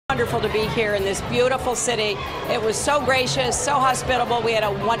Wonderful to be here in this beautiful city. It was so gracious, so hospitable. We had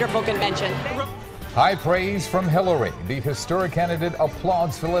a wonderful convention. High praise from Hillary. The historic candidate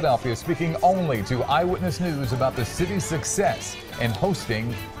applauds Philadelphia, speaking only to Eyewitness News about the city's success in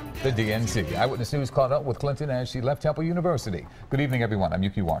hosting the DNC. Eyewitness News caught up with Clinton as she left Temple University. Good evening, everyone. I'm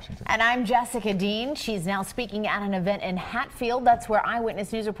Yuki Washington. And I'm Jessica Dean. She's now speaking at an event in Hatfield. That's where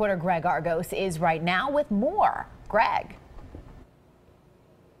Eyewitness News reporter Greg Argos is right now with more. Greg.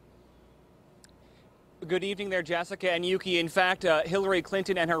 Good evening there, Jessica and Yuki. In fact, Hillary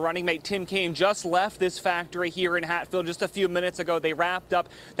Clinton and her running mate Tim Kaine just left this factory here in Hatfield just a few minutes ago. They wrapped up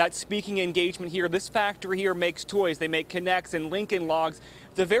that speaking engagement here. This factory here makes toys. They make Connects and Lincoln Logs.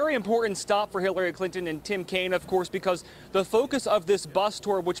 It's a very important stop for Hillary Clinton and Tim Kaine, of course, because the focus of this bus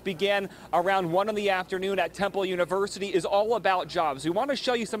tour, which began around 1 in the afternoon at Temple University, is all about jobs. We want to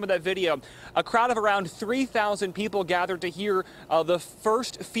show you some of that video. A crowd of around 3,000 people gathered to hear the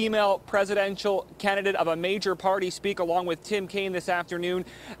first female presidential candidate of a major party speak along with Tim Kaine this afternoon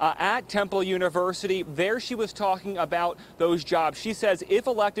at Temple University. There she was talking about those jobs. She says if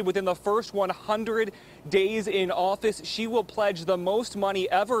elected within the first 100 days in office, she will pledge the most money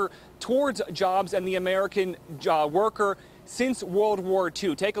ever towards jobs and the American worker since World War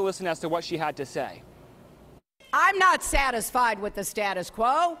II. Take a listen as to what she had to say. I'm not satisfied with the status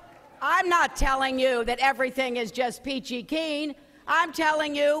quo. I'm not telling you that everything is just peachy keen. I'm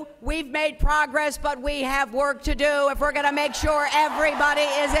telling you we've made progress, but we have work to do if we're going to make sure everybody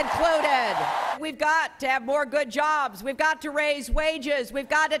is included. We've got to have more good jobs. We've got to raise wages. We've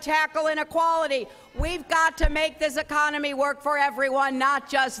got to tackle inequality. We've got to make this economy work for everyone, not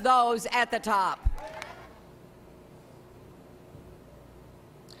just those at the top.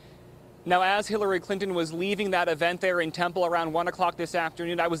 Now, as Hillary Clinton was leaving that event there in Temple around 1 o'clock this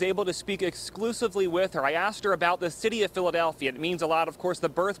afternoon, I was able to speak exclusively with her. I asked her about the city of Philadelphia. It means a lot, of course, the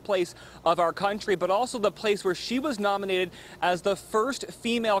birthplace of our country, but also the place where she was nominated as the first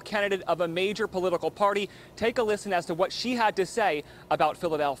female candidate of a major political party. Take a listen as to what she had to say about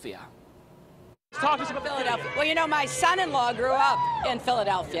Philadelphia. Talk to us about Philadelphia. Well, you know, my son-in-law grew up in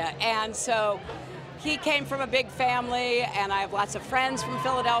Philadelphia, and so he came from a big family, and I have lots of friends from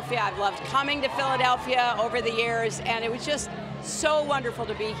Philadelphia. I've loved coming to Philadelphia over the years, and it was just so wonderful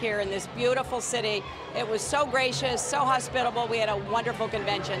to be here in this beautiful city. It was so gracious, so hospitable. We had a wonderful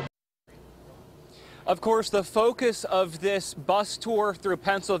convention. Of course, the focus of this bus tour through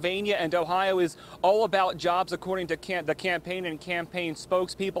Pennsylvania and Ohio is all about jobs, according to the campaign and campaign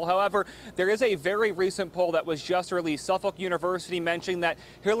spokespeople. However, there is a very recent poll that was just released. Suffolk University mentioning that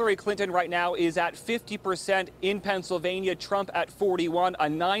Hillary Clinton right now is at 50% in Pennsylvania, Trump at 41, a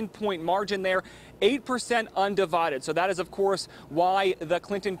 9-point margin there. 8% undivided. So that is, of course, why the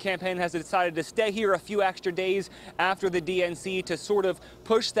Clinton campaign has decided to stay here a few extra days after the DNC to sort of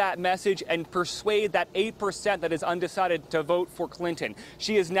push that message and persuade that 8% that is undecided to vote for Clinton.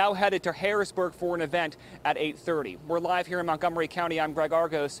 She is now headed to Harrisburg for an event at 8:30. We're live here in Montgomery County. I'm Greg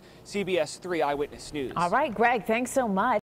Argos, CBS3 Eyewitness News. All right, Greg, thanks so much.